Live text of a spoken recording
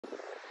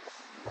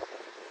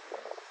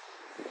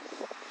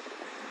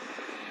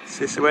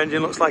Sisu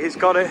engine looks like it's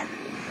got it.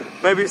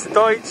 Maybe it's the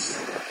Deutz.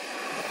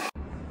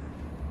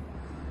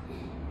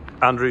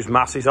 Andrew's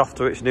Mass is off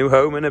to its new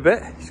home in a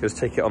bit. He's going to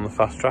take it on the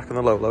Fastrac and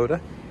the low loader.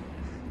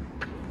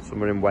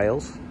 Somewhere in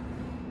Wales.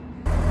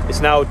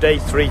 It's now day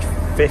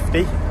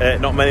 350.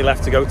 Not many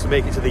left to go to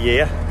make it to the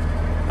year.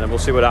 And we'll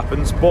see what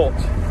happens. But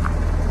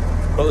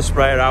got the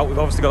sprayer out. We've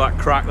obviously got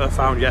that crack that I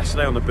found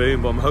yesterday on the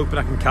boom, but I'm hoping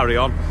I can carry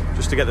on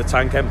just to get the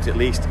tank empty at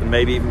least, and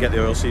maybe even get the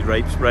oilseed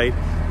rape sprayed.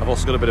 I've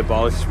also got a bit of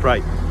barley to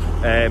spray.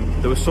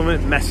 There was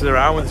something messing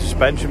around with the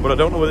suspension, but I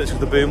don't know whether it's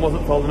because the boom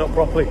wasn't folding up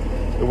properly.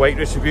 The weight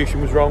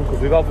distribution was wrong, because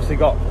we've obviously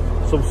got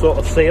some sort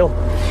of seal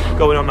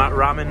going on that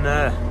ram in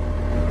there.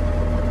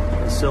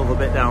 The silver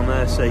bit down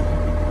there, see.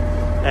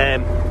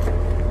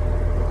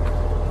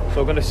 So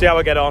I'm going to see how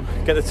I get on,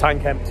 get the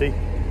tank empty.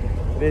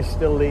 It is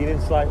still leaning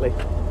slightly,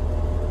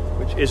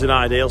 which isn't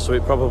ideal, so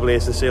it probably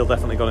is the seal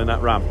definitely gone in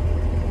that ram.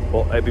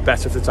 But it'd be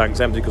better if the tank's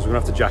empty, because we're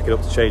going to have to jack it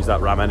up to change that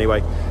ram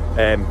anyway.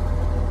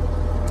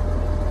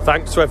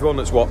 Thanks to everyone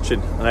that's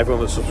watching and everyone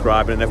that's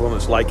subscribing and everyone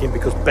that's liking,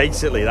 because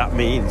basically that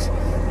means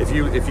if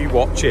you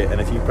watch it and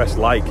if you press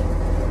like,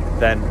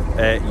 then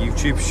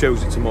YouTube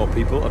shows it to more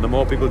people, and the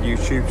more people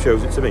YouTube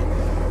shows it to me,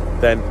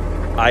 then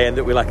I end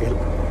up with like a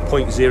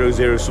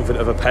 0.00 something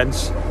of a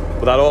pence,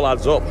 but that all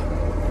adds up,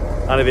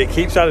 and if it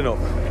keeps adding up,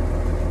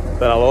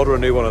 then I'll order a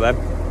new one of them.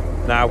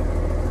 Now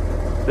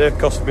they're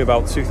costing me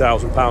about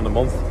 £2,000 a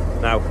month.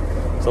 Now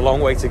it's a long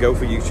way to go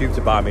for YouTube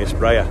to buy me a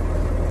sprayer,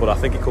 but I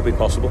think it could be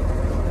possible.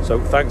 So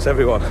thanks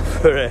everyone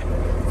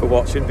for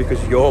watching,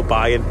 because you're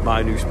buying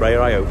my new sprayer,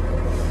 I hope.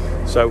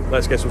 So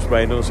let's get some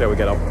spraying done and see how we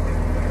get on.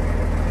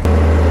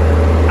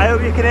 I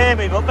hope you can hear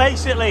me, but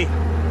basically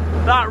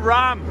that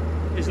ram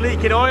is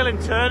leaking oil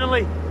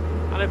internally,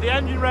 and if the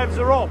engine revs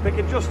are up, it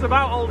can just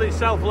about hold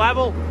itself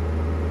level,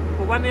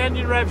 but when the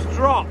engine revs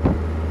drop,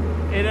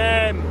 it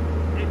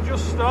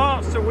just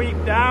starts to weep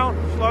down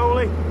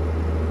slowly.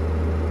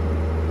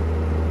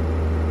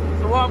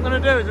 So what I'm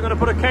going to do is I'm going to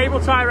put a cable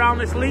tie around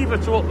this lever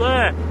to up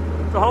there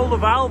to hold the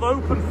valve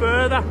open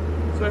further,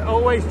 so it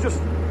always just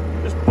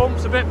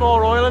pumps a bit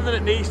more oil in than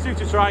it needs to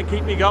try and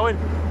keep me going.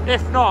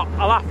 If not,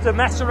 I'll have to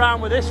mess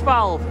around with this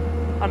valve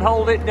and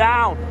hold it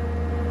down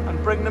and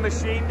bring the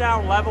machine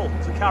down level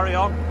to carry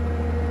on.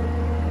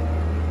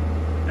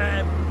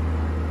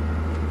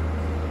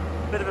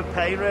 Bit of a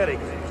pain really,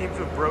 because it seems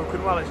to have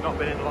broken while it's not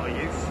been in a lot of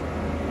use.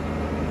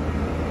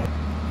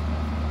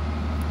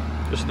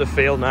 Just the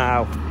field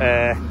now.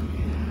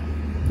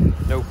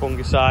 No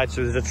fungicide,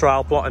 so there's a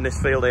trial plot in this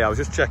field here. I was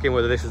just checking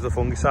whether this is the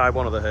fungicide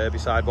one or the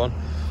herbicide one,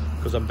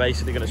 because I'm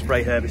basically going to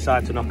spray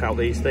herbicide to knock out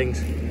these things,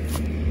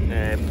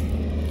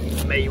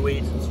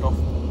 mayweeds and stuff.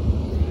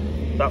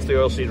 That's the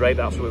oilseed rape,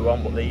 that's what we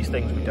want, but these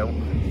things we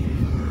don't.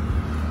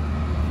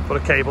 Put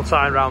a cable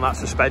tie around that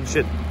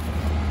suspension,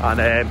 and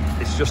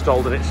it's just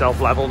holding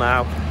itself level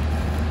now,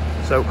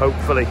 so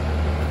hopefully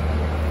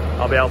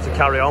I'll be able to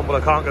carry on,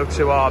 but I can't go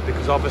too hard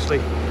because obviously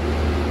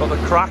I've got the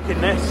crack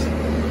in this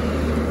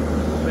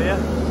here.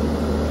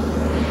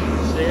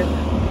 See it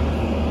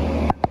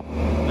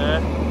there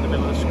in the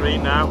middle of the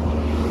screen now,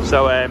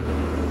 so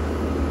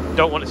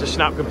don't want it to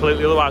snap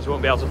completely, otherwise we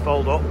won't be able to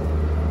fold up.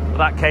 But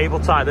that cable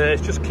tie there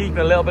is just keeping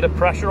a little bit of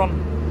pressure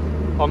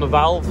on the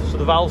valve, so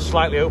the valve's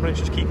slightly open, it's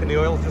just keeping the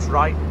oil just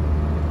right.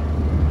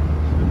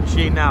 The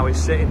machine now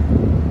is sitting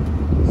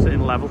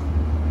level,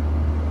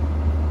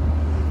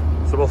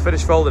 so we'll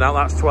finish folding out.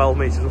 That's 12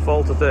 metres, we'll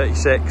fold to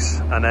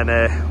 36, and then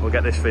we'll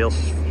get this field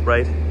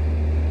sprayed.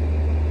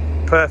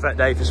 Perfect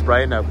day for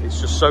spraying now, it's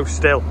just so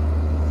still,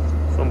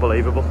 it's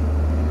unbelievable.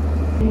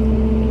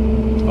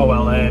 Oh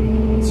well,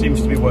 it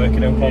seems to be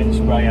working okay, the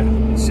sprayer.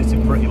 It's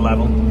sitting pretty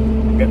level.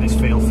 We'll get this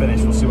field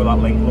finished, we'll see what that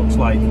link looks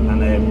like,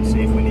 and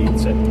see if we need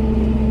to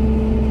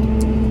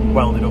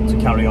weld it up to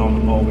carry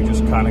on, or we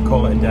just kind of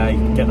call it a day,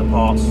 get the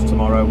parts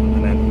tomorrow,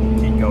 and then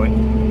keep going.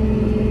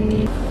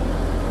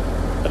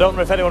 I don't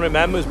know if anyone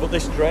remembers, but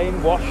this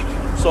drain washed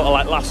sort of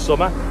like last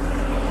summer,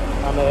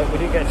 and we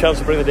didn't get a chance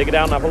to bring the digger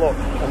down and have a look,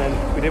 and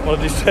then we didn't want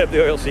to disturb the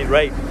oilseed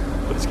rape,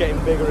 but it's getting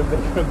bigger and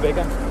bigger and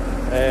bigger.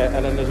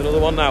 And then there's another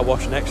one now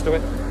washed next to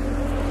it.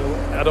 So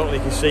I don't know if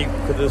you can see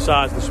because of the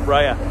size of the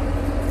sprayer,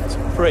 it's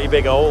a pretty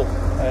big hole.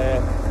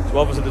 So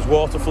obviously there's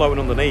water flowing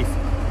underneath,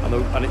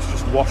 and it's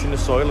just washing the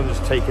soil and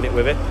just taking it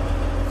with it.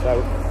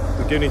 So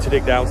we do need to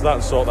dig down to that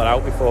and sort that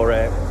out before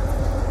we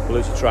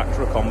lose a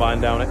tractor or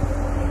combine down it.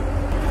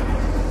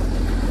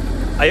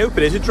 I hope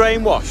it is a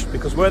drain wash,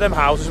 because where them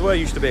houses were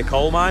used to be a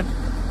coal mine,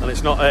 and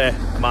it's not a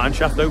mine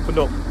shaft opened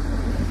up.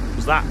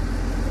 Was that?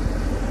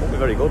 Won't be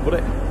very good, would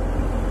it?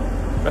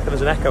 I reckon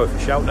there's an echo if you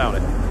shout down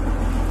it.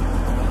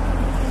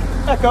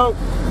 Echo!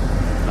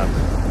 No.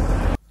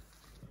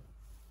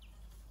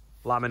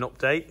 Lambing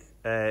update.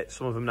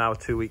 Some of them now are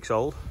 2 weeks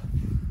old.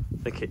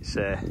 I think it's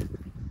the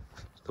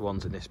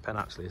ones in this pen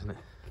actually, isn't it?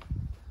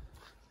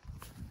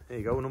 There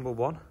you go, number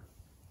one.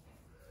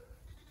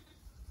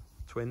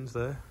 Twins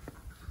there.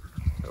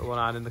 Little one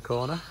hiding in the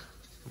corner.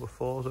 Number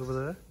four's over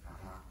there.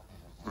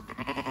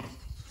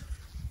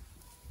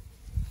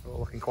 All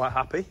looking quite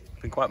happy.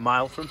 Been quite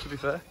mild for them, to be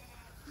fair.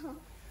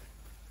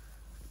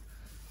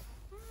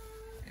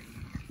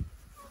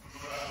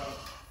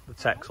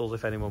 the Texels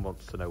if anyone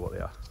wants to know what they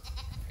are.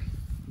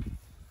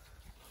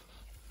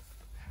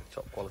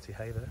 Top quality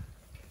hay there.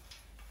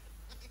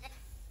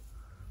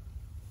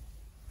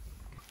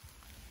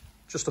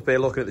 Just up here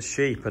looking at the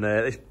sheep,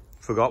 and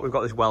forgot we've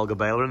got this Welga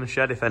baler in the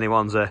shed. If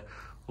anyone's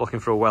looking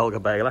for a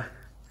Welga baler,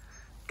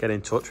 get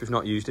in touch. We've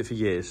not used it for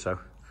years, so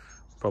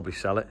probably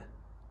sell it.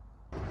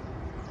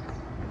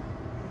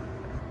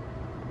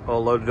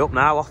 All loaded up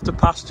now, off to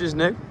pastures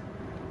new.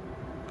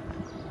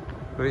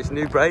 With its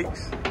new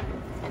brakes,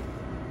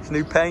 its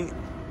new paint,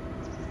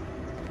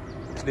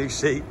 its new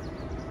seat.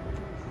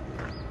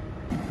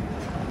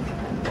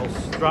 All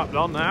strapped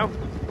on now.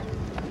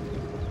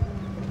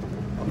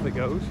 Off it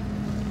goes.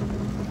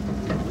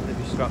 If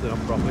you strapped it on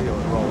properly, it'll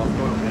roll off,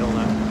 going uphill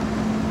now.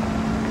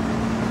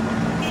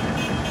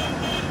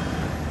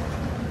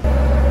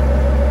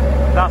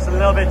 That's a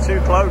little bit too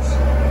close.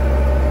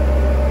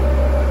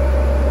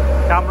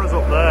 Camera's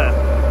up there.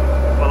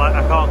 Well,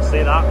 I can't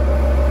see that.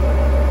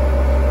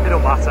 It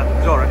don't matter,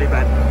 it's already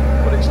bent,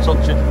 but it's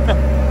touching.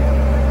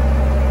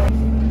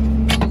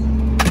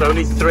 It's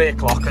only 3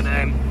 o'clock and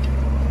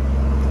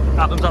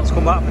Adam's had to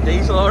come back for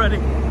diesel already.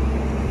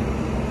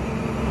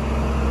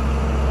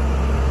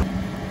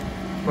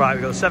 Right,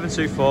 we've got the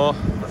 724,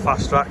 the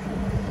Fastrac,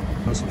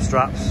 and some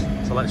straps.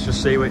 So let's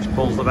just see which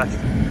pulls the best.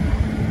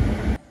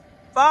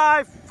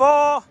 5,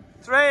 4,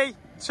 3,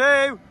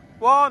 2,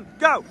 1,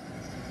 go!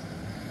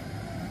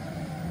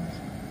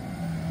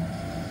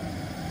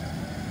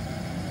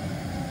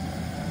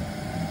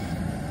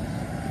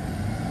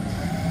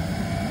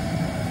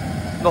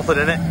 Nothing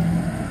in it.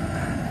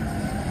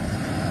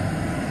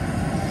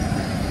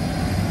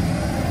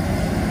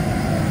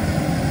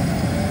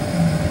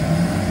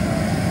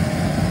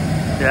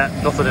 Yeah,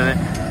 nothing in it.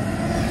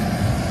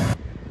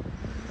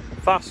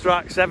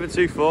 Fastrac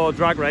 724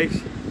 drag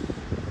race.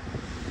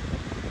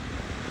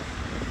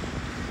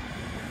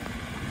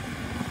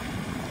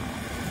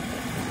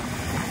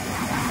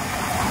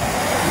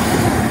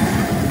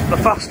 The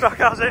Fastrac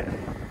has it.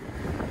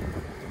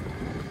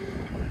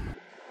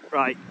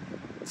 Right.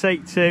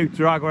 Take 2,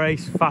 drag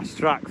race,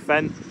 Fastrac,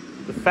 fendt.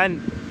 The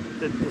fendt,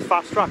 the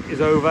Fastrac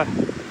is over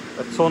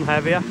a ton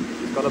heavier.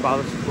 It's got about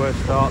a worse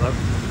start though.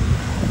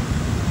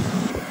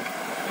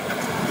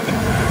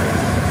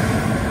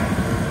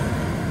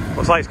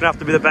 Looks like it's gonna have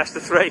to be the best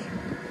of 3.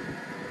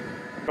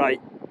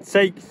 Right,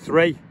 take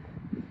 3.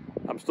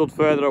 I'm stood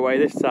further away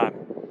this time,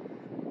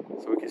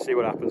 so we can see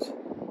what happens.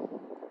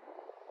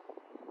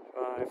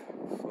 5,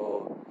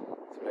 4,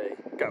 3,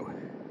 go.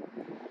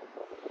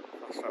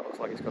 Fastrac looks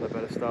like it's got a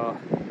better start.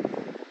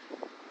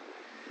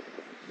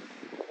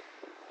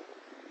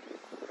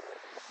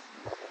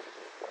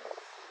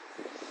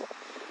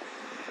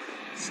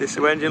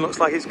 Sisu engine looks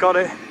like it's got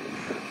it.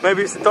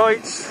 Maybe it's the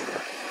Deutz.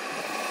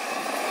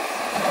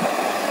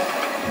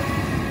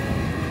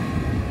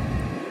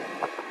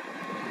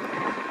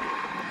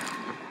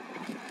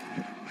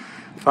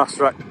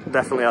 Fastrac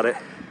definitely had it.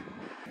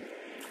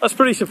 That's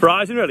pretty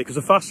surprising really, because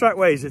the Fastrac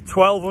weighs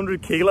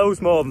 1,200 kilos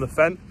more than the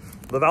fendt.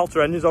 The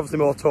Valtra engine is obviously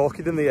more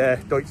torquey than the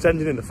Deutz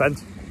engine in the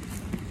fendt.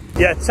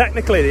 Yeah,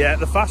 technically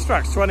the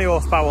Fastrac's 20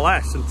 horsepower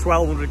less and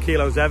 1,200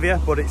 kilos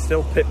heavier, but it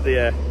still pipped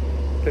the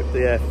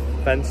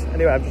fendt.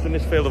 Anyway, I'm just in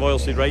this field of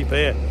oilseed rape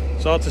here.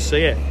 It's hard to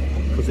see it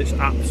because it's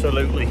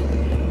absolutely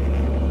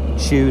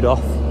chewed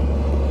off.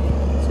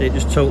 See, it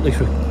just totally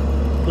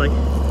like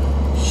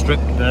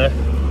stripped there.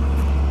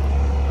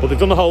 But they've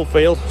done the whole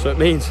field, so it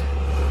means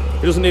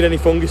it doesn't need any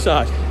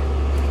fungicide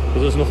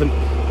because there's nothing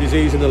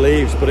disease in the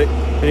leaves, but they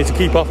need to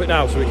keep off it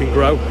now so it can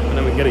grow and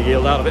then we can get a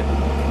yield out of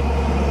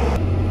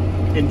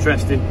it.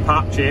 Interesting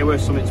patch here where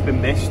something's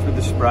been missed with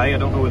the spray. I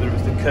don't know whether it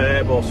was the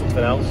curb or something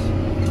else.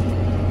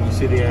 You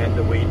see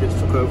the weed that's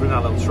took over in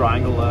that little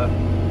triangle there.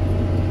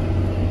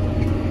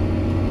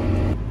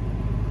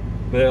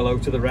 Hello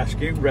to the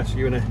rescue,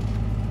 rescuing a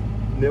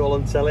New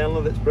Holland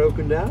telehandler that's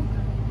broken down.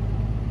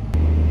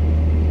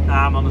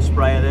 Arm on the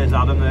sprayer, there's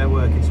Adam there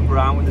working some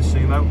ground with the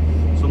Sumo.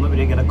 Some that we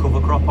didn't get a cover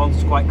crop on, so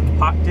it's quite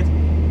compacted.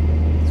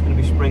 It's going to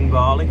be spring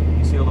barley.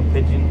 You see all the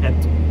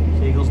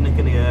seagulls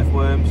nicking the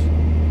earthworms.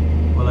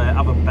 We'll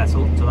have a better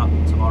look to that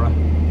tomorrow.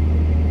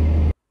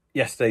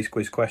 Yesterday's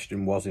quiz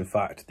question was in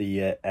fact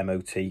the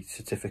MOT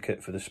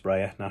certificate for the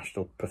sprayer,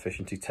 National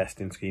Proficiency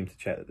Testing Scheme, to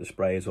check that the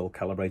sprayer is all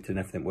calibrated and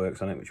everything works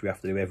on it, which we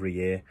have to do every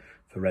year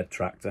for Red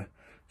Tractor.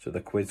 So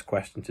the quiz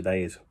question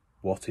today is,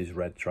 what is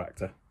Red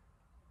Tractor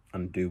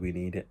and do we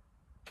need it?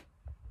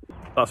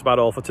 That's about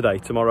all for today.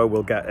 Tomorrow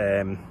we'll get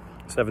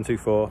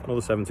 724,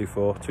 another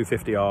 724,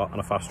 250R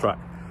and a Fastrac.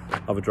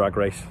 Have a drag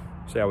race,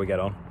 see how we get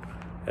on,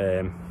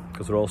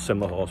 because they're all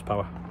similar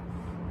horsepower,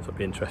 so it'll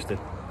be interesting.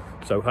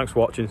 So thanks for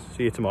watching,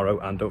 see you tomorrow,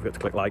 and don't forget to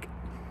click like.